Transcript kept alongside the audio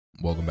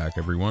Welcome back,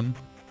 everyone.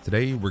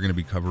 Today we're going to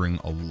be covering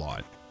a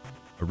lot.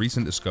 A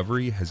recent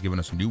discovery has given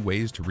us new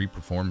ways to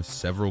reperform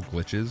several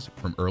glitches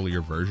from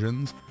earlier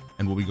versions,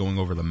 and we'll be going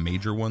over the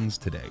major ones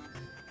today.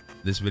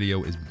 This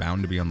video is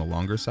bound to be on the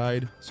longer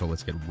side, so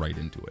let's get right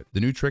into it.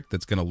 The new trick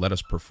that's going to let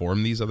us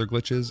perform these other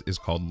glitches is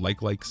called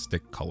like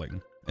stick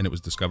culling, and it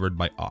was discovered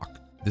by TotK.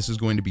 This is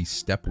going to be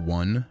step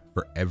 1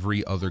 for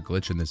every other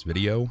glitch in this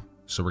video,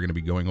 so we're going to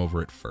be going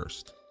over it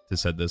first. To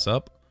set this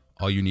up,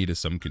 all you need is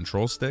some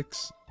control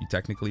sticks. You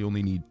technically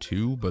only need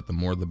 2, but the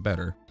more the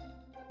better,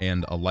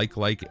 and a like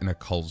and a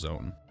cull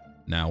zone.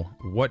 Now,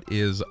 what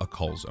is a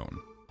cull zone?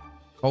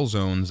 Cull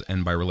zones,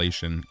 and by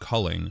relation,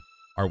 culling,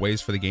 are ways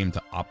for the game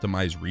to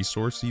optimize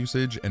resource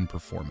usage and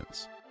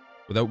performance.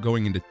 Without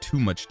going into too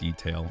much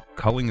detail,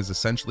 culling is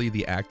essentially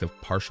the act of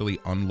partially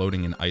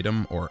unloading an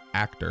item or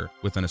actor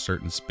within a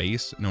certain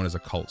space known as a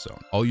cull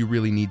zone. All you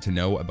really need to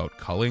know about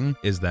culling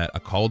is that a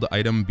culled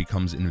item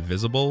becomes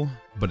invisible,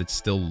 but it's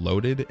still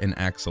loaded and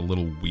acts a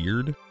little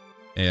weird.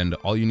 And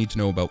all you need to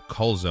know about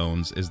cull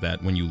zones is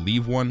that when you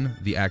leave one,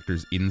 the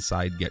actors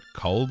inside get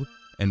culled,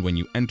 and when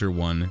you enter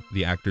one,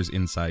 the actors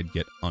inside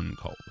get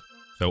unculled.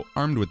 So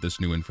armed with this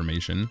new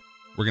information,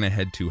 we're going to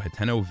head to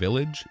Hateno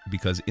Village,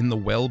 because in the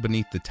well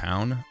beneath the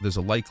town, there's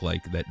a like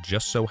that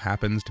just so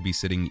happens to be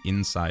sitting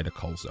inside a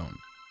cull zone.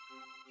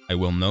 I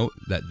will note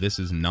that this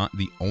is not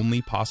the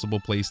only possible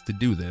place to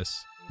do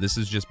this. This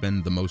has just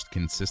been the most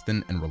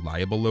consistent and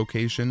reliable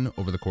location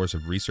over the course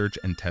of research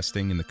and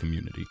testing in the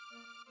community.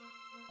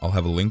 I'll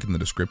have a link in the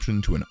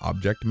description to an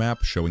object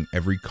map showing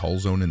every cull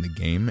zone in the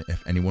game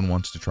if anyone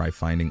wants to try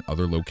finding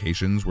other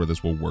locations where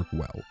this will work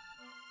well.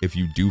 If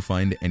you do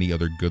find any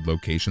other good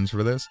locations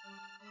for this,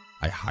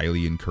 I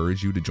highly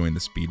encourage you to join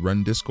the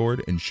speedrun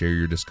Discord and share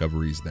your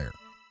discoveries there.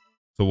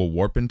 So we'll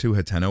warp into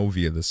Hateno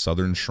via the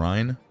southern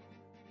shrine,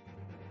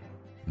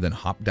 then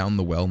hop down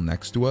the well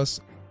next to us,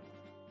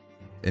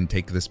 and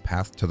take this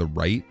path to the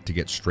right to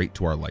get straight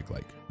to our like.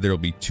 There will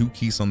be 2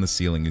 keys on the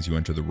ceiling as you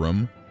enter the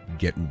room.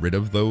 Get rid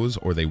of those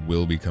or they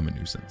will become a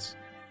nuisance.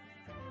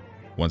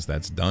 Once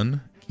that's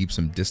done, keep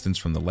some distance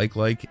from the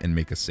like and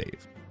make a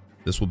save.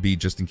 This will be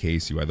just in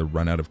case you either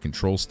run out of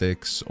control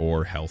sticks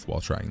or health while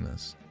trying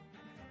this.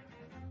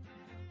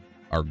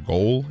 Our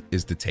goal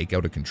is to take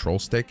out a control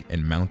stick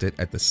and mount it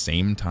at the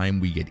same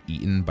time we get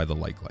eaten by the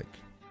like.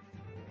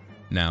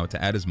 Now,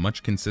 to add as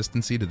much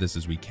consistency to this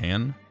as we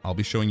can, I'll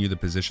be showing you the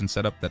position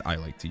setup that I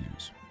like to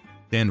use.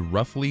 Stand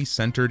roughly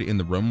centered in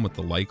the room with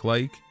the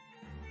like.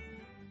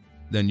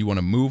 Then you want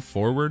to move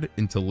forward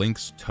until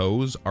Link's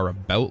toes are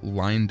about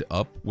lined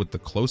up with the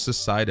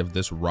closest side of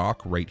this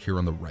rock right here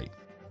on the right.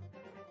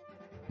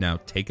 Now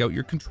take out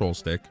your control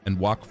stick and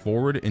walk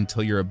forward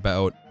until you're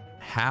about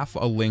half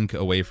a Link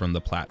away from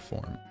the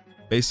platform.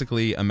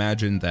 Basically,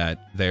 imagine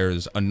that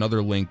there's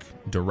another Link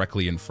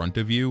directly in front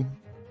of you.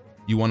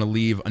 You want to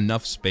leave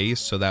enough space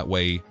so that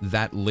way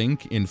that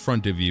Link in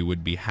front of you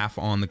would be half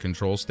on the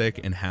control stick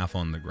and half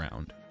on the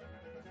ground.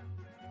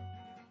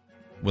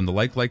 When the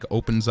like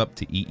opens up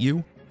to eat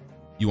you,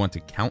 you want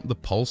to count the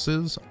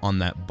pulses on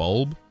that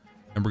bulb,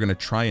 and we're going to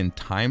try and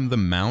time the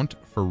mount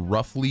for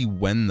roughly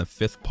when the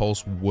 5th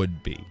pulse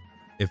would be.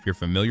 If you're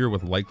familiar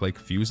with like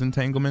fuse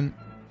entanglement,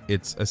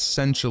 it's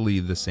essentially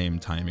the same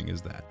timing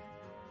as that.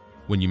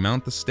 When you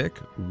mount the stick,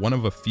 one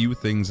of a few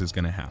things is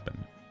going to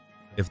happen.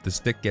 If the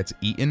stick gets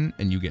eaten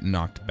and you get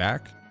knocked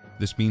back,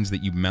 this means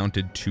that you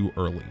mounted too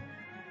early.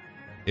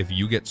 If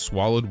you get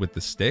swallowed with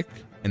the stick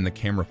and the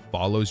camera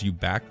follows you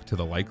back to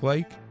the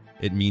like,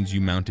 it means you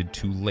mounted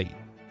too late.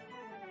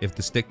 If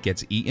the stick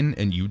gets eaten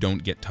and you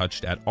don't get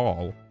touched at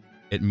all,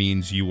 it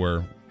means you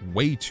were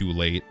way too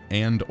late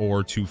and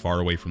or too far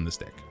away from the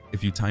stick.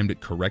 If you timed it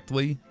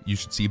correctly, you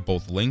should see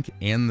both Link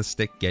and the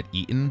stick get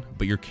eaten,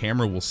 but your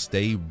camera will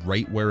stay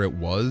right where it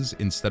was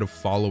instead of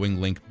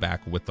following Link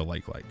back with the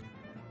like.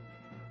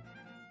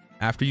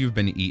 After you've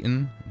been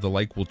eaten, the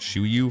like will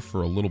chew you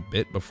for a little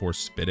bit before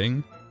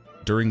spitting.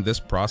 During this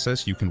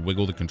process, you can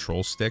wiggle the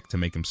control stick to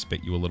make him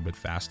spit you a little bit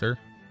faster.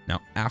 Now,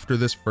 after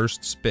this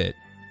first spit,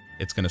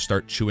 it's going to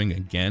start chewing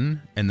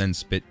again and then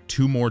spit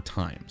 2 more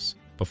times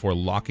before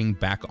locking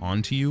back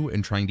onto you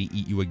and trying to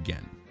eat you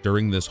again.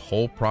 During this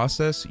whole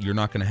process, you're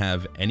not going to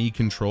have any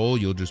control.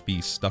 You'll just be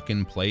stuck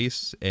in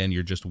place and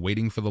you're just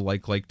waiting for the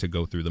like to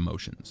go through the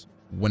motions.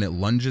 When it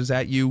lunges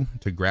at you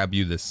to grab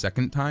you the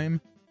second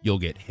time, you'll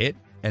get hit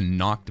and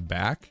knocked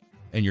back,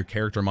 and your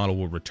character model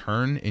will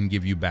return and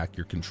give you back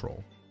your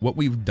control. What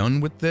we've done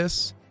with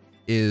this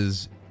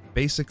is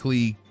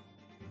basically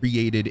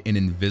created an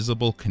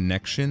invisible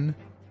connection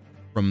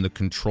from the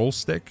control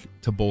stick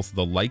to both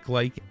the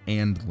like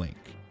and Link.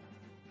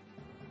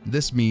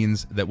 This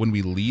means that when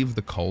we leave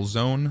the cull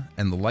zone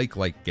and the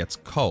like gets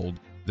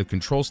culled, the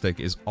control stick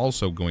is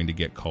also going to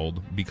get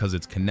culled because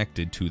it's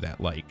connected to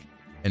that like.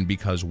 And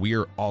because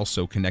we're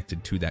also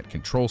connected to that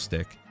control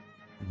stick,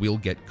 we'll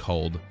get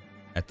culled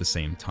at the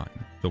same time.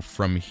 So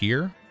from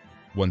here,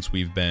 once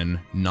we've been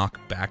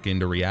knocked back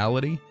into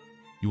reality,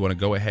 you want to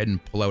go ahead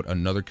and pull out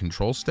another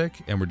control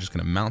stick, and we're just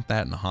going to mount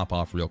that and hop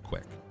off real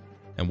quick.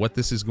 And what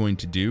this is going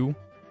to do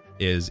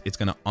is it's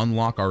going to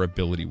unlock our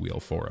ability wheel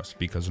for us,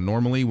 because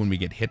normally when we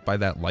get hit by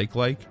that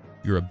like,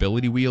 your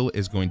ability wheel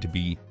is going to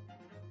be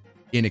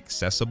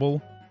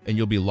inaccessible and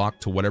you'll be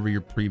locked to whatever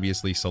your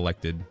previously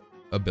selected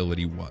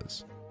ability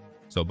was.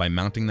 So by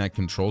mounting that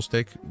control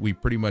stick, we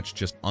pretty much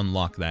just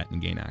unlock that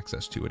and gain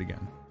access to it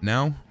again.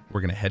 Now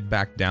we're going to head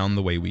back down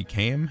the way we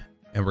came,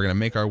 and we're going to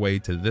make our way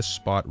to this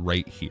spot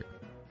right here.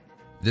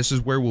 This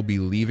is where we'll be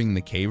leaving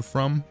the cave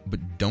from,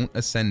 but don't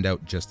ascend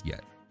out just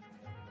yet.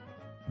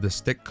 The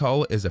stick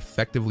cull is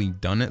effectively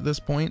done at this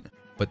point,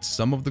 but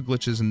some of the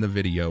glitches in the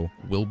video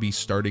will be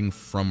starting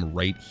from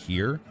right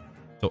here,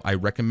 so I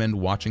recommend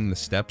watching the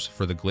steps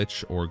for the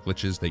glitch or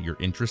glitches that you're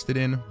interested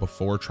in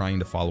before trying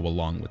to follow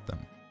along with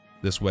them.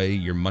 This way,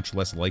 you're much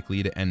less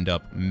likely to end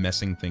up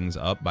messing things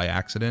up by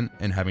accident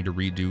and having to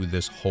redo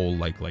this whole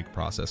like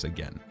process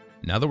again.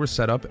 Now that we're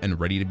set up and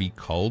ready to be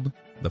culled,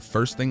 the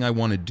first thing I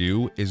want to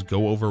do is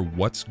go over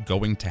what's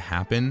going to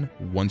happen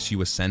once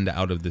you ascend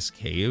out of this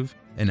cave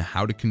and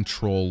how to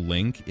control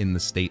Link in the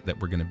state that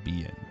we're going to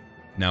be in.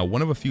 Now,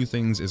 one of a few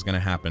things is going to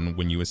happen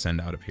when you ascend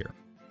out of here.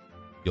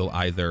 You'll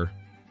either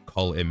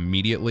cull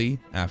immediately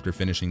after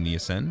finishing the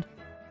ascend,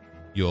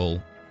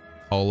 you'll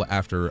cull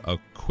after a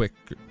quick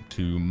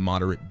to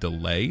moderate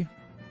delay,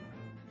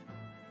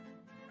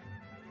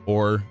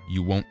 or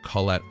you won't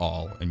cull at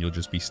all and you'll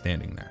just be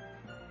standing there.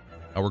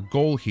 Our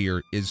goal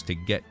here is to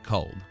get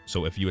culled,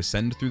 so if you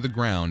ascend through the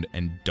ground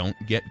and don't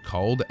get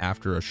culled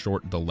after a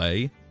short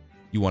delay,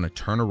 you want to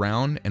turn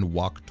around and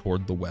walk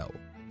toward the well.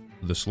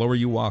 The slower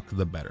you walk,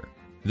 the better.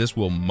 This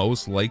will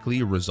most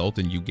likely result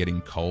in you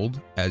getting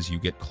culled as you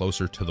get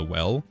closer to the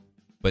well,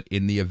 but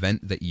in the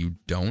event that you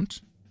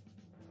don't,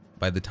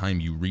 by the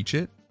time you reach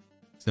it,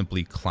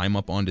 simply climb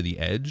up onto the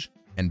edge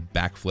and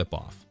backflip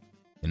off.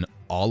 In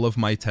all of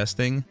my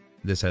testing,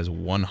 this has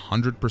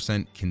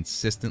 100%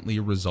 consistently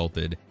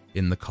resulted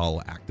in the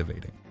cull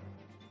activating.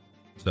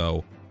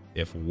 So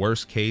if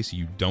worst case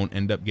you don't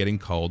end up getting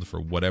culled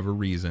for whatever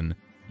reason,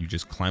 you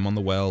just climb on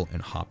the well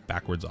and hop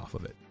backwards off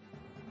of it.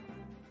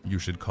 You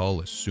should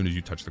cull as soon as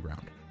you touch the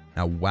ground.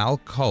 Now, while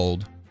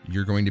culled,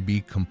 you're going to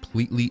be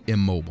completely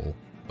immobile,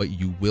 but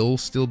you will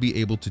still be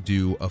able to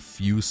do a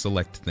few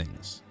select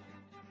things.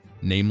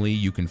 Namely,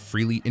 you can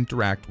freely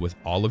interact with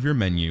all of your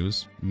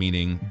menus,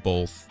 meaning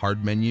both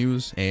hard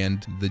menus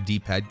and the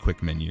D-pad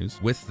quick menus.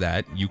 With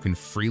that, you can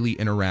freely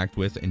interact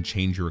with and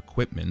change your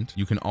equipment.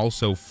 You can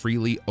also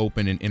freely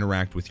open and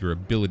interact with your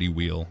ability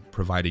wheel,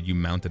 provided you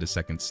mounted a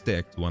second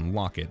stick to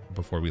unlock it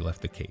before we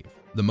left the cave.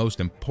 The most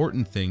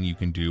important thing you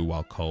can do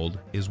while culled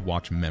is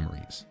watch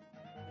memories.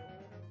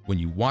 When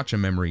you watch a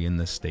memory in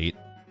this state,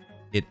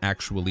 it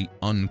actually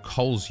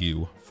unculls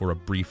you for a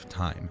brief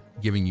time,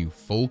 giving you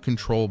full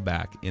control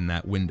back in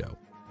that window.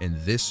 And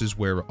this is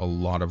where a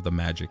lot of the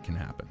magic can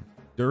happen.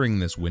 During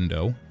this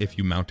window, if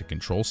you mount a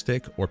control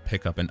stick or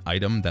pick up an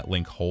item that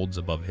Link holds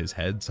above his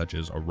head, such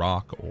as a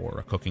rock or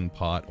a cooking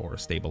pot or a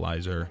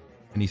stabilizer,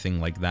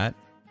 anything like that,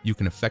 you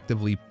can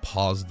effectively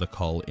pause the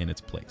cull in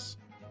its place.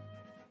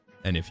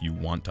 And if you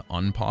want to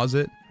unpause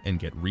it and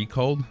get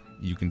reculled,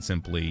 you can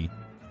simply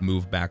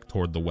move back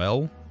toward the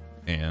well,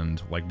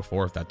 and like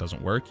before, if that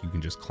doesn't work, you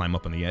can just climb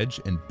up on the edge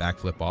and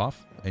backflip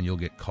off, and you'll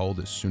get culled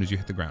as soon as you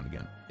hit the ground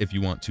again. If you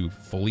want to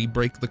fully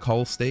break the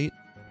cull state,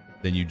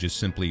 then you just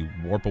simply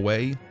warp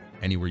away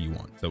anywhere you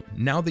want. So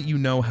now that you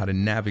know how to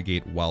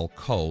navigate while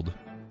culled,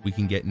 we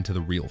can get into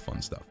the real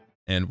fun stuff.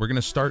 And we're going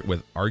to start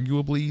with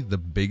arguably the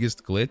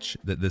biggest glitch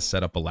that this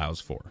setup allows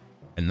for,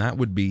 and that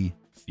would be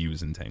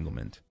fuse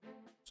entanglement.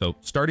 So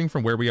starting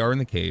from where we are in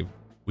the cave,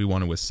 we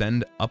want to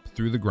ascend up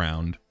through the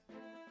ground.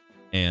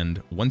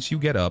 And once you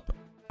get up,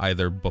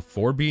 either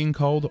before being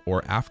culled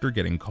or after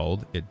getting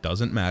culled, it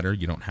doesn't matter.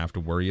 You don't have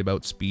to worry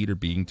about speed or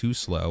being too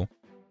slow.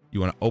 You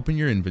want to open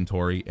your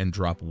inventory and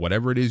drop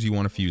whatever it is you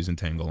want to fuse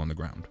entangle on the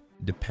ground.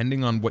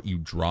 Depending on what you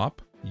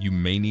drop, you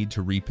may need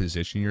to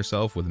reposition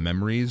yourself with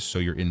memories so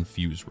you're in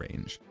fuse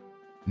range.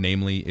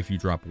 Namely, if you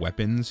drop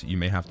weapons, you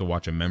may have to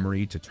watch a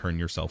memory to turn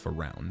yourself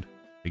around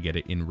to get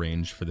it in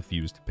range for the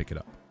fuse to pick it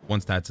up.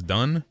 Once that's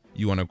done,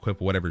 you want to equip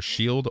whatever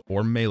shield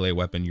or melee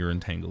weapon you're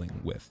entangling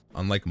with.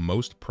 Unlike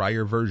most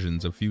prior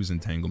versions of fuse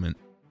entanglement,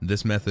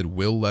 this method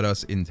will let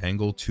us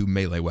entangle 2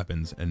 melee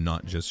weapons and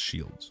not just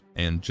shields.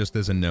 And just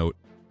as a note,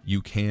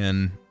 you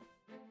can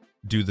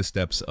do the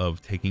steps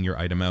of taking your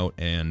item out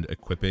and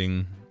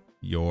equipping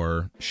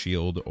your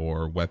shield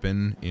or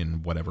weapon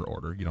in whatever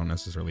order. You don't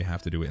necessarily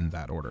have to do it in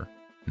that order.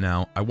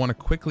 Now, I want to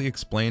quickly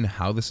explain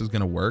how this is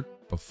going to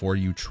work before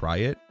you try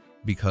it,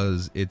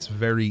 because it's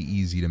very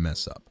easy to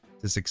mess up.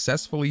 To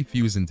successfully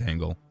fuse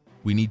entangle,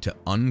 we need to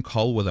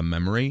uncull with a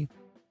memory,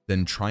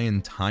 then try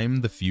and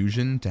time the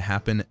fusion to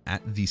happen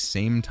at the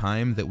same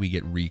time that we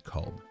get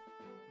reculled.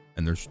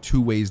 And there's 2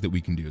 ways that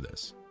we can do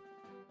this.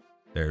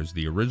 There's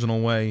the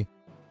original way,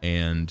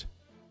 and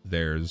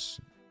there's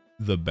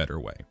the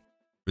better way.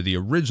 For the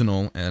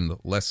original and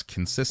less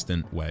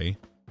consistent way,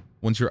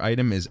 once your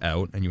item is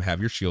out and you have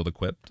your shield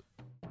equipped,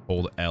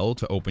 hold L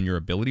to open your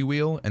ability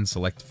wheel and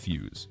select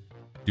fuse.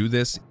 Do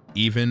this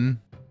even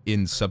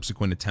in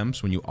subsequent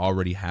attempts when you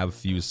already have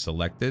fuse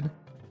selected,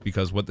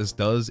 because what this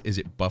does is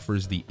it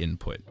buffers the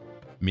input,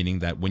 meaning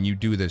that when you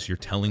do this, you're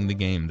telling the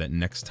game that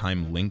next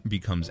time Link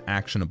becomes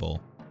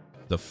actionable,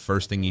 the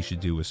first thing you should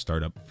do is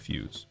start up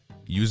Fuse.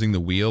 Using the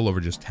wheel over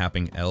just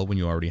tapping L when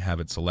you already have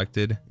it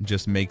selected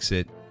just makes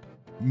it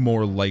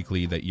more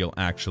likely that you'll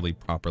actually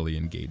properly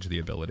engage the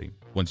ability.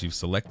 Once you've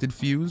selected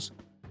Fuse,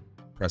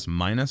 press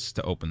minus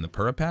to open the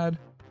Purapad,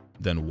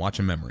 then watch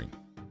a memory.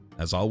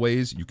 As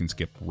always, you can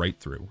skip right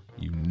through.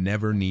 You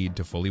never need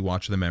to fully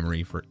watch the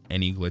memory for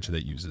any glitch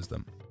that uses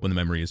them. When the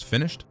memory is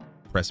finished,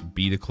 press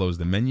B to close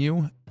the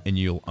menu, and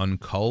you'll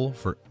uncull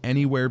for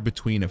anywhere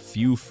between a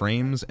few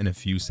frames and a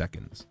few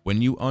seconds.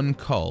 When you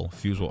uncull,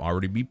 Fuse will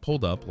already be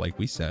pulled up like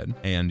we said,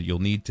 and you'll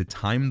need to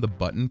time the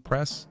button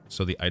press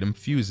so the item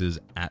fuses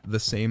at the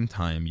same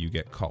time you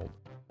get culled.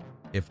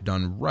 If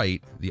done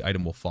right, the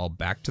item will fall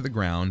back to the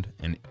ground,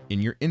 and in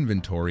your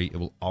inventory, it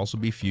will also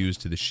be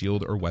fused to the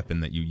shield or weapon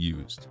that you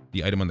used.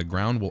 The item on the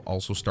ground will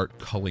also start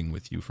culling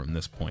with you from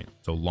this point,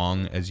 so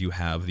long as you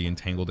have the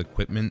entangled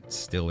equipment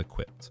still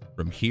equipped.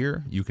 From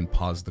here, you can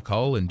pause the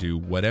cull and do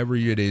whatever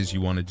it is you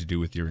wanted to do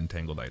with your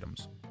entangled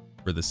items.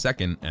 For the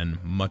second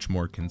and much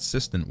more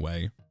consistent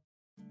way,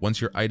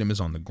 once your item is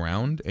on the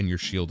ground and your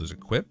shield is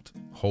equipped,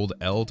 hold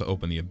L to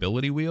open the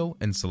ability wheel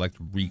and select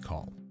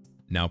Recall.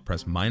 Now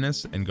press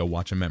minus and go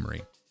watch a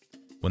memory.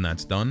 When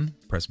that's done,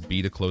 press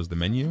B to close the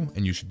menu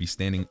and you should be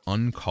standing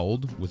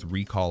unculled with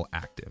Recall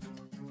active.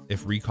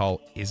 If Recall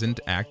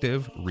isn't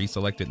active,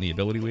 reselect it in the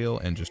ability wheel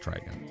and just try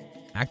again.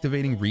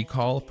 Activating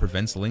Recall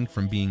prevents Link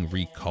from being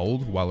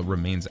reculled while it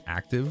remains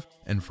active,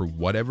 and for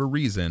whatever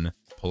reason,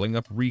 pulling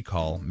up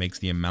Recall makes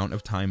the amount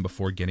of time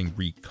before getting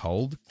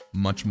reculled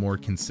much more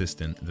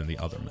consistent than the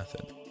other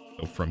method.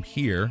 So from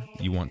here,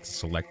 you want to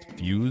select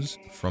Fuse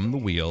from the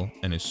wheel,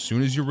 and as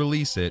soon as you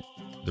release it,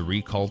 the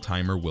recall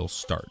timer will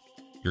start.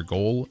 Your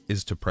goal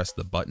is to press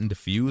the button to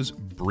fuse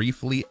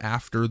briefly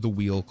after the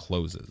wheel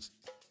closes.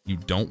 You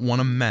don't want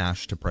to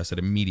mash to press it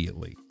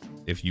immediately.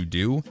 If you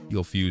do,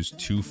 you'll fuse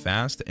too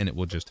fast and it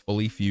will just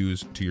fully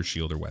fuse to your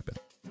shield or weapon.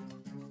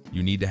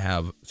 You need to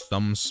have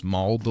some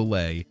small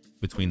delay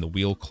between the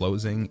wheel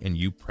closing and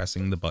you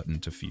pressing the button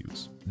to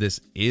fuse. This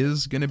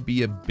is going to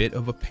be a bit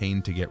of a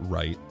pain to get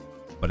right,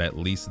 but at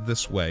least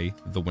this way,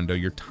 the window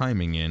you're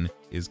timing in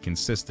is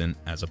consistent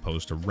as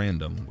opposed to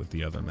random with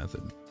the other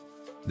method.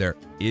 There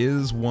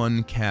is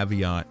one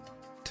caveat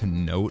to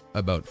note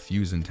about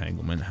fuse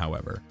entanglement,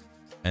 however,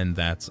 and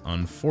that's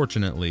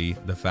unfortunately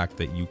the fact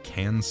that you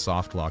can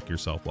soft lock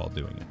yourself while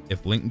doing it.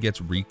 If Link gets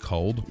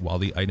reculled while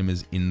the item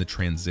is in the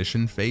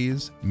transition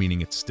phase,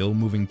 meaning it's still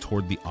moving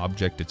toward the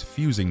object it's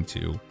fusing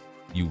to,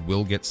 you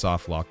will get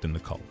soft locked in the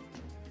cull.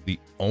 The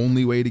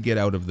only way to get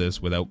out of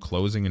this without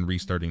closing and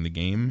restarting the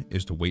game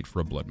is to wait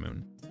for a blood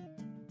moon.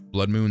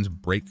 Blood moons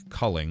break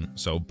culling,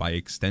 so by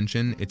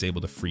extension, it's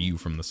able to free you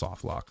from the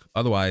soft lock.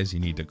 Otherwise,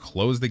 you need to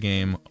close the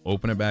game,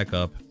 open it back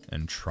up,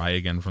 and try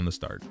again from the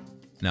start.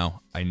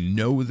 Now, I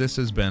know this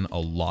has been a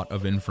lot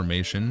of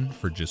information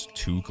for just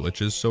 2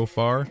 glitches so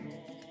far,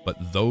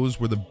 but those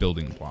were the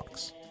building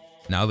blocks.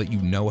 Now that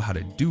you know how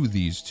to do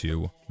these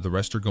 2, the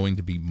rest are going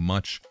to be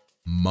much,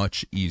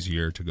 much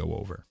easier to go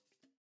over.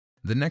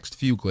 The next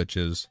few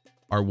glitches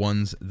are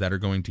ones that are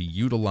going to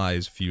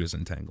utilize fuse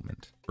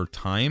entanglement. For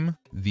time,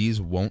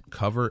 these won't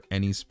cover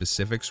any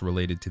specifics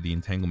related to the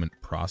entanglement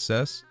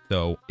process,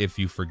 so if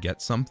you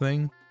forget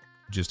something,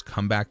 just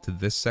come back to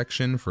this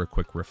section for a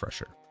quick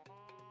refresher.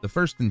 The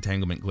first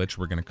entanglement glitch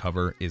we're going to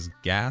cover is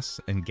gas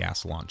and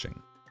gas launching.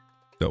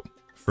 So,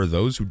 for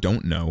those who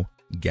don't know,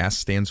 gas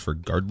stands for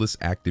Guardless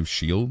Active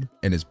Shield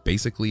and is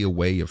basically a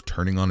way of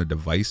turning on a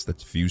device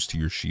that's fused to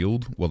your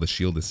shield while the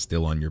shield is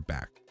still on your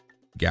back.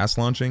 Gas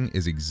launching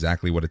is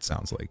exactly what it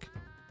sounds like.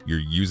 You're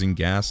using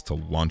gas to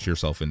launch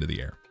yourself into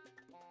the air.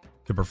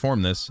 To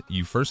perform this,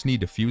 you first need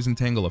to fuse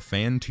entangle a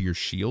fan to your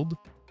shield.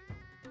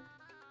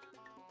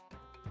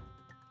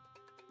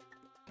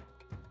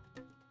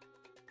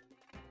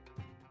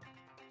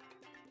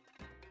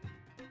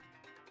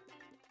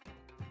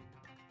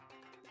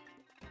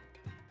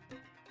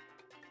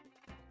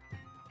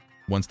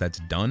 Once that's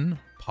done,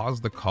 pause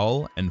the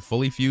cull and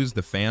fully fuse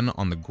the fan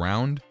on the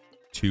ground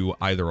to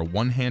either a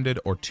one-handed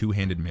or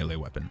two-handed melee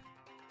weapon.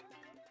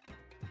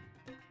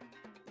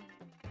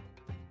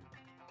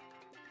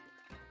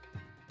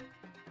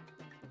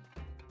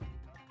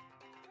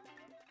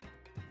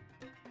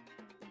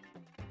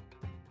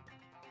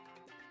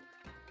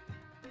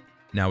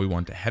 Now we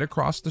want to head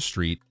across the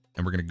street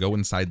and we're going to go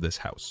inside this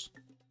house.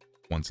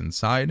 Once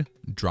inside,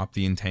 drop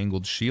the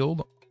entangled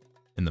shield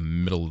in the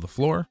middle of the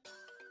floor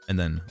and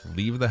then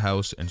leave the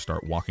house and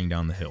start walking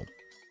down the hill.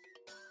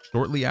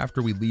 Shortly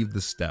after we leave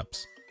the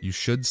steps, you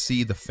should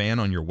see the fan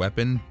on your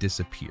weapon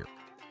disappear.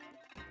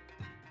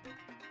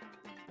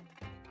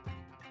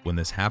 When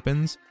this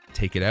happens,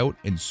 take it out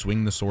and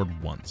swing the sword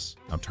once.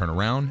 Now turn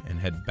around and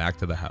head back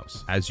to the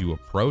house. As you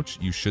approach,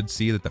 you should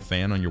see that the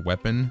fan on your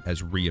weapon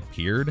has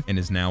reappeared and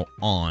is now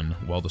on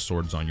while the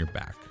sword's on your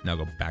back. Now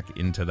go back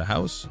into the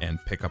house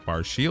and pick up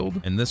our shield,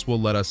 and this will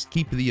let us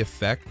keep the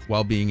effect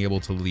while being able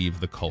to leave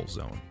the Cull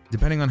zone.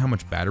 Depending on how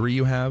much battery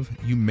you have,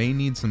 you may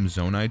need some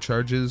Zonai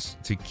charges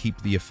to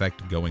keep the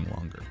effect going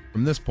longer.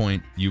 From this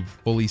point, you've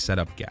fully set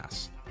up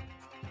gas.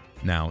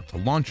 Now, to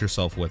launch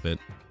yourself with it,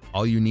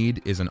 all you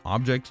need is an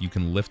object you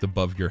can lift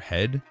above your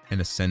head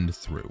and ascend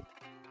through.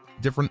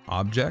 Different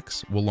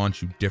objects will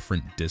launch you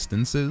different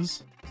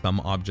distances. Some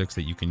objects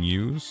that you can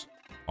use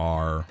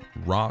are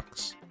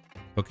rocks,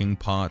 cooking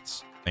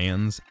pots,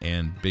 fans,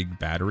 and big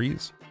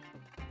batteries.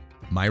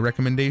 My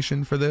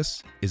recommendation for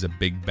this is a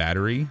big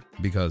battery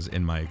because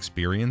in my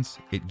experience,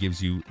 it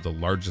gives you the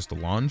largest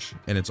launch,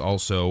 and it's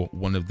also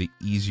one of the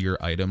easier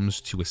items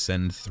to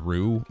ascend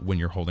through when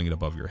you're holding it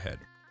above your head.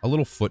 A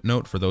little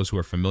footnote for those who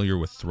are familiar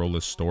with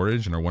throwless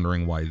storage and are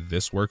wondering why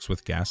this works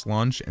with gas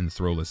launch and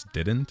throwless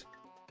didn't.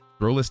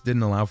 Throwless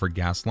didn't allow for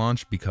gas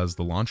launch because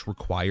the launch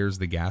requires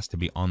the gas to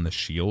be on the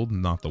shield,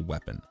 not the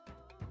weapon.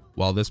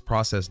 While this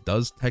process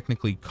does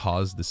technically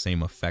cause the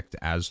same effect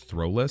as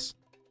throwless,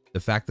 the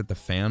fact that the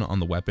fan on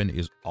the weapon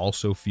is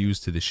also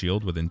fused to the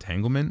shield with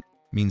entanglement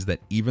means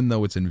that even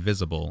though it's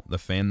invisible, the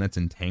fan that's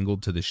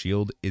entangled to the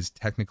shield is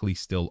technically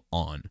still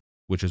on,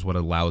 which is what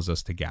allows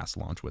us to gas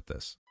launch with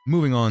this.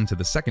 Moving on to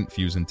the second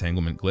fuse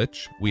entanglement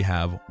glitch, we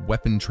have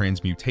weapon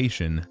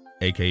transmutation,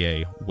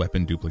 aka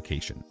weapon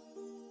duplication.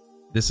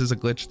 This is a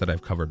glitch that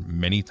I've covered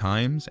many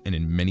times and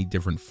in many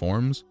different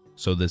forms,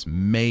 so this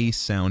may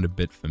sound a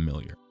bit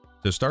familiar.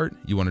 To start,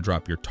 you want to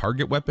drop your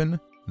target weapon,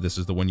 this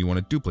is the one you want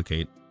to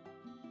duplicate,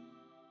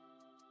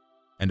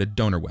 and a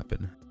donor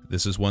weapon.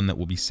 This is one that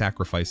will be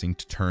sacrificing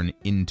to turn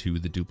into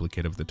the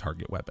duplicate of the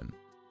target weapon.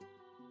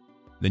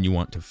 Then you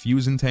want to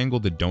fuse entangle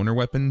the donor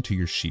weapon to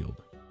your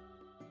shield.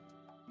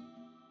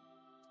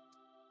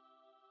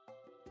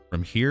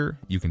 From here,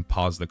 you can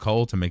pause the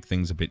cull to make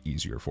things a bit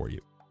easier for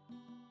you.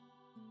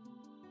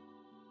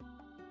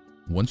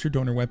 Once your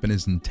donor weapon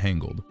is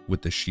entangled,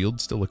 with the shield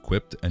still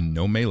equipped and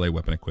no melee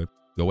weapon equipped,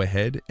 go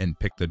ahead and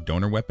pick the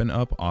donor weapon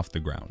up off the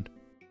ground.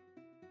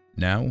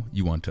 Now,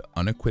 you want to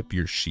unequip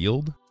your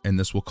shield, and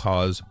this will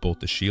cause both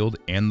the shield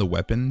and the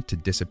weapon to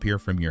disappear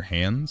from your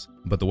hands,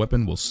 but the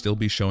weapon will still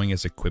be showing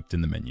as equipped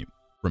in the menu.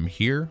 From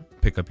here,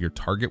 pick up your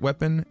target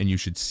weapon, and you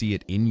should see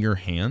it in your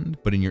hand,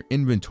 but in your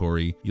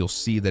inventory, you'll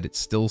see that it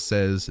still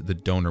says the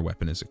donor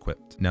weapon is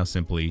equipped. Now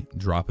simply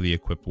drop the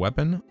equipped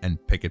weapon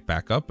and pick it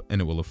back up, and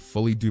it will have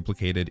fully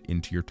duplicated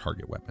into your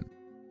target weapon.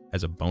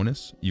 As a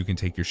bonus, you can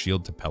take your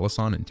shield to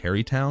Peloson and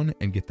Terrytown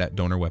and get that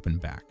donor weapon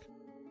back.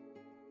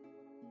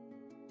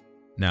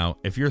 Now,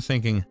 if you're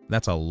thinking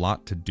that's a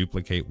lot to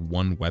duplicate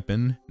one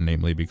weapon,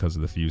 namely because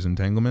of the fuse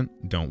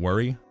entanglement, don't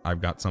worry,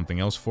 I've got something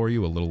else for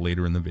you a little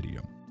later in the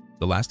video.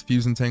 The last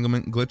fuse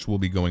entanglement glitch we'll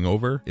be going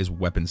over is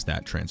weapon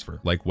stat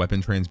transfer. Like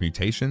weapon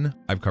transmutation,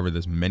 I've covered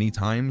this many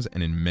times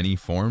and in many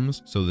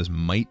forms, so this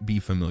might be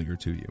familiar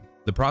to you.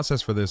 The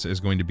process for this is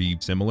going to be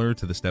similar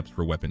to the steps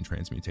for weapon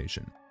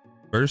transmutation.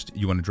 First,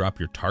 you want to drop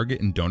your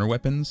target and donor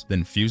weapons,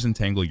 then fuse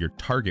entangle your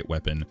target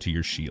weapon to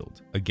your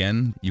shield.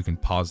 Again, you can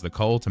pause the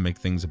cull to make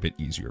things a bit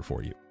easier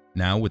for you.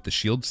 Now, with the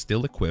shield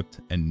still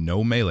equipped and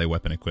no melee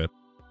weapon equipped,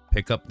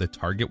 pick up the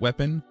target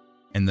weapon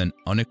and then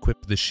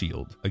unequip the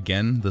shield.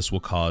 Again, this will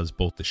cause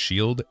both the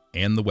shield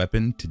and the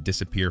weapon to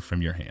disappear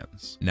from your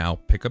hands. Now,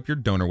 pick up your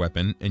donor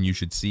weapon and you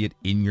should see it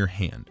in your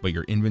hand, but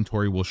your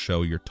inventory will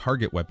show your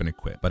target weapon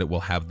equipped, but it will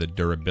have the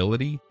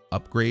durability,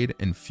 upgrade,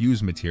 and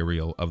fuse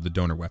material of the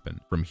donor weapon.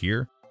 From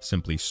here,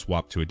 simply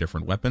swap to a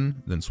different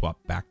weapon, then swap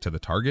back to the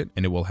target,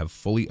 and it will have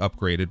fully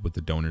upgraded with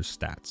the donor's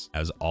stats.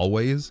 As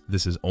always,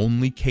 this is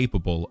only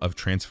capable of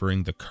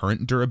transferring the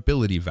current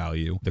durability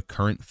value, the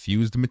current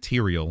fused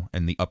material,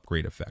 and the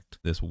upgrade effect.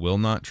 This will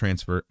not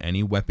transfer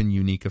any weapon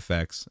unique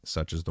effects,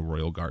 such as the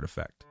Royal Guard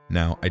effect.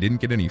 Now, I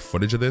didn't get any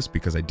footage of this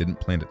because I didn't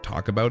plan to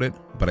talk about it,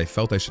 but I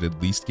felt I should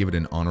at least give it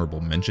an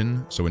honorable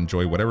mention, so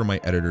enjoy whatever my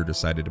editor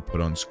decided to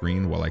put on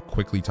screen while I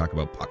quickly talk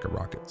about pocket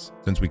rockets.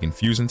 Since we can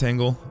fuse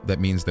entangle, that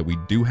means that we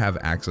do have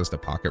access to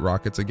pocket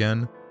rockets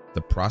again.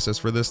 The process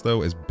for this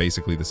though is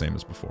basically the same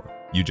as before.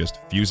 You just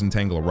fuse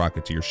entangle a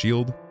rocket to your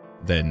shield,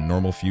 then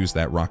normal fuse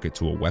that rocket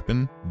to a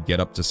weapon, get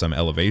up to some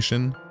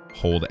elevation,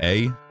 hold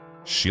A,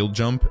 shield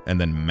jump,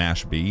 and then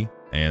mash B,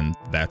 and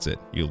that's it.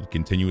 You'll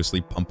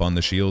continuously pump on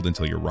the shield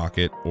until your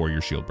rocket or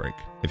your shield break.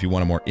 If you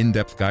want a more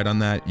in-depth guide on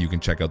that, you can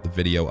check out the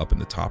video up in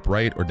the top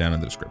right or down in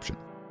the description.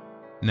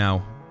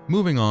 Now,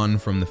 moving on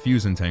from the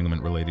fuse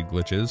entanglement related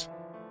glitches,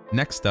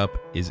 next up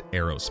is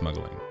arrow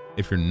smuggling.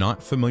 If you're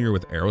not familiar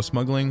with arrow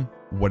smuggling,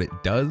 what it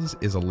does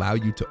is allow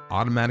you to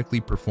automatically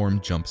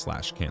perform jump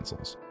slash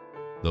cancels.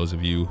 Those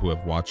of you who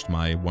have watched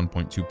my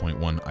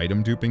 1.2.1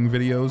 item duping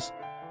videos,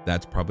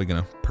 that's probably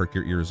gonna perk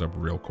your ears up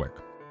real quick.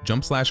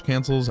 Jump slash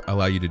cancels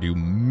allow you to do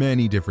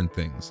many different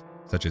things,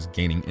 such as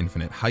gaining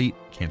infinite height,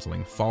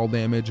 canceling fall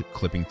damage,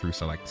 clipping through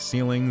select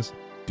ceilings,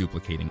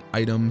 duplicating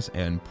items,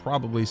 and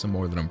probably some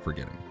more that I'm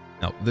forgetting.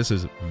 Now, this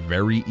is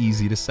very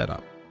easy to set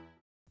up.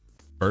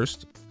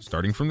 First,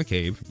 starting from the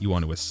cave, you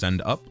want to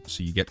ascend up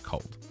so you get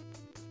culled.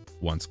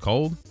 Once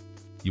culled,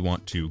 you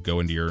want to go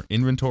into your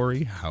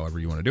inventory, however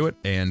you want to do it,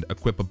 and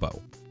equip a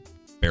bow.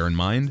 Bear in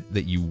mind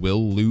that you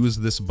will lose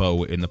this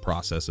bow in the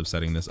process of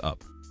setting this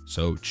up,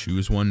 so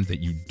choose one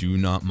that you do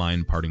not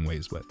mind parting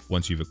ways with.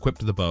 Once you've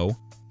equipped the bow,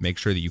 make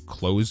sure that you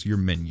close your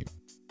menu.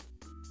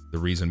 The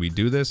reason we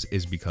do this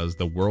is because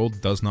the world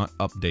does not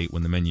update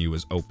when the menu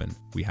is open.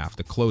 We have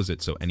to close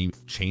it so any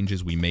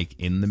changes we make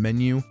in the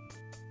menu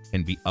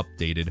can be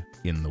updated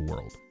in the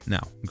world.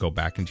 Now, go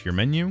back into your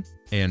menu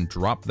and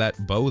drop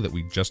that bow that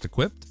we just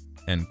equipped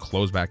and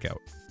close back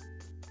out.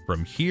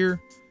 From here,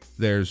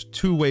 there's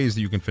two ways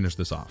that you can finish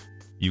this off.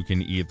 You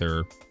can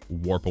either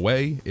warp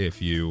away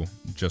if you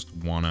just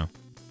want to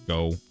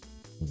go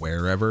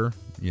wherever,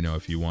 you know,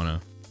 if you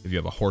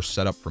have a horse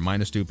set up for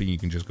minus duping, you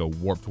can just go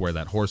warp to where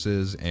that horse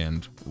is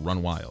and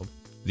run wild.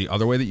 The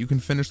other way that you can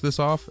finish this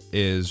off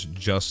is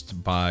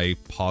just by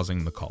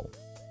pausing the cull.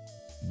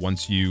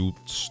 Once you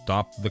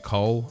stop the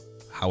cull,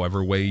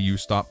 however way you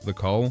stop the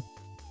cull,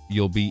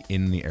 you'll be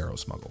in the arrow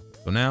smuggle.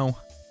 So now,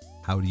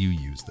 how do you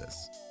use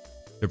this?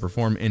 To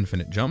perform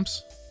infinite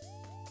jumps,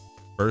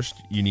 first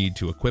you need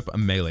to equip a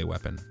melee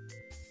weapon.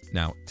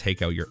 Now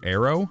take out your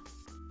arrow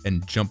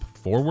and jump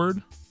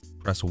forward,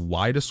 press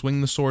Y to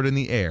swing the sword in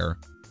the air,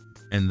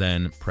 and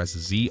then press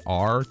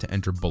ZR to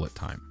enter bullet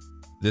time.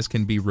 This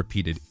can be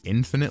repeated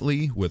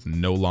infinitely with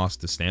no loss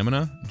to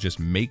stamina. Just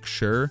make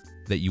sure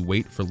that you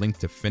wait for Link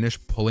to finish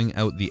pulling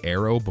out the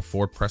arrow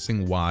before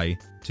pressing Y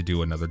to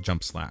do another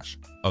jump slash.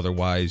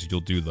 Otherwise, you'll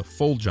do the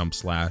full jump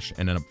slash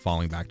and end up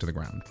falling back to the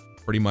ground.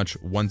 Pretty much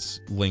once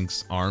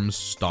Link's arms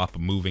stop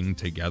moving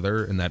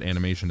together and that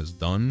animation is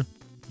done,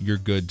 you're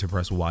good to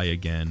press Y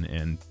again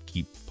and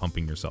keep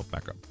pumping yourself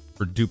back up.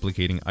 For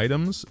duplicating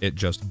items, it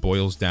just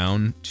boils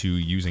down to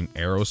using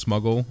arrow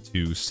smuggle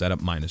to set up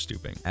minus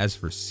duping. As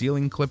for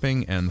ceiling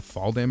clipping and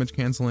fall damage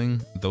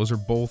canceling, those are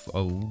both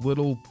a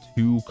little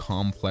too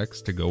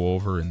complex to go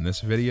over in this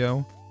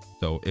video.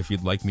 So if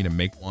you'd like me to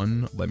make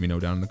one, let me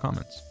know down in the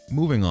comments.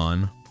 Moving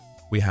on,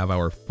 we have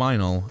our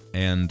final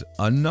and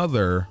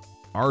another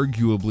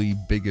arguably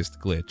biggest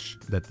glitch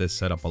that this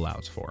setup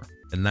allows for,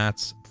 and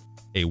that's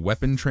a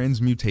weapon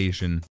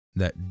transmutation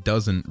that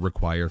doesn't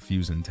require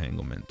fuse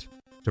entanglement.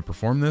 To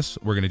perform this,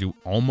 we're going to do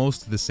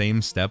almost the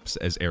same steps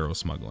as arrow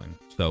smuggling.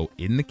 So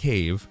in the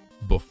cave,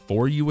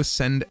 before you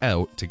ascend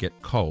out to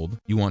get culled,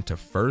 you want to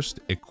first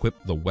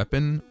equip the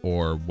weapon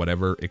or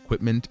whatever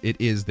equipment it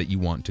is that you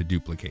want to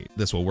duplicate.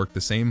 This will work the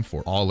same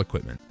for all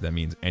equipment. That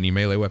means any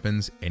melee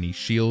weapons, any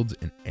shields,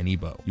 and any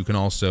bow. You can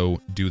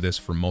also do this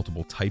for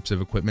multiple types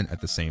of equipment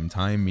at the same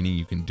time, meaning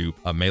you can dupe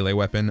a melee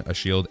weapon, a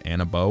shield,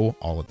 and a bow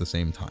all at the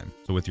same time.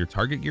 So with your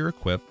target gear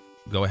equipped,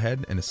 go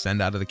ahead and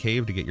ascend out of the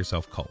cave to get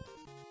yourself culled.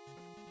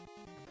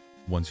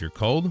 Once you're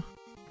culled,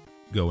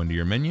 go into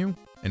your menu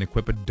and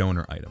equip a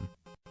donor item.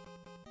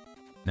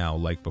 Now,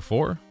 like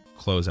before,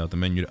 close out the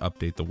menu to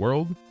update the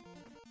world,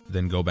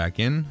 then go back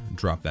in,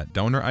 drop that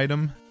donor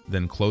item,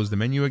 then close the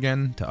menu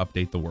again to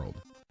update the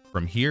world.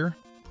 From here,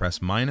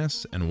 press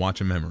minus and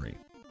watch a memory.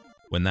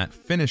 When that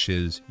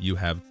finishes, you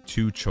have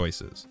two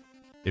choices.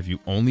 If you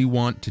only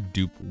want to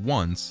dupe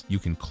once, you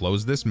can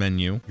close this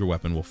menu, your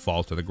weapon will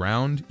fall to the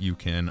ground, you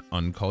can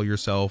uncull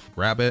yourself,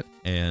 grab it,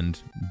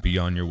 and be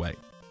on your way.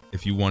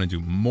 If you want to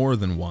do more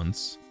than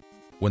once,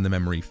 when the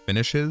memory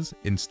finishes,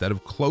 instead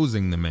of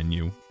closing the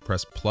menu,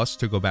 press plus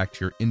to go back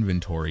to your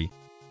inventory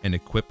and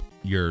equip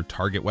your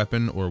target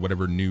weapon or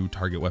whatever new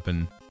target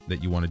weapon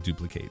that you want to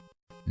duplicate.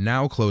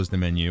 Now close the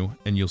menu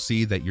and you'll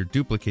see that your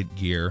duplicate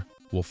gear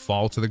will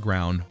fall to the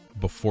ground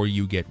before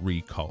you get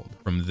re-culled.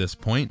 From this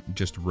point,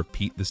 just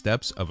repeat the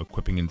steps of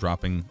equipping and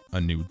dropping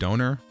a new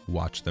donor,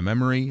 watch the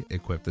memory,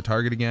 equip the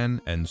target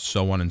again, and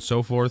so on and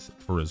so forth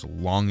for as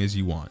long as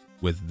you want.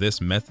 With this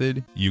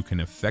method, you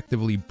can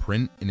effectively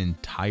print an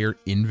entire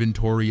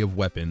inventory of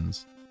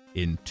weapons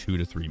in 2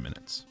 to 3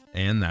 minutes.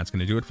 And that's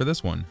going to do it for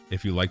this one.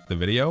 If you liked the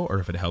video or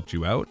if it helped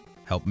you out,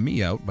 help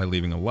me out by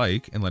leaving a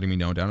like and letting me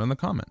know down in the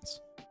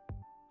comments.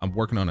 I'm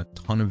working on a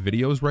ton of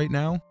videos right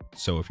now,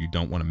 so if you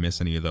don't want to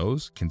miss any of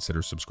those,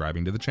 consider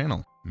subscribing to the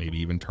channel. Maybe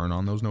even turn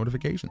on those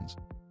notifications.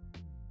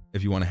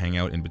 If you want to hang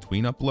out in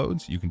between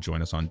uploads, you can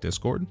join us on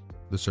Discord.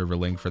 The server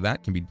link for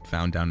that can be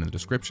found down in the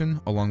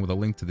description, along with a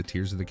link to the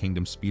Tears of the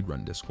Kingdom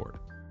speedrun Discord.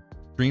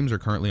 Streams are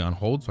currently on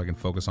hold so I can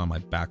focus on my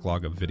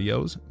backlog of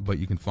videos, but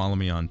you can follow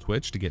me on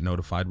Twitch to get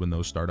notified when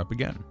those start up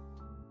again.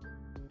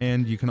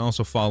 And you can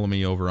also follow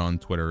me over on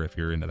Twitter if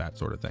you're into that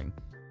sort of thing.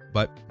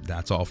 But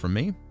that's all from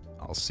me.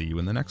 I'll see you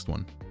in the next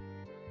one.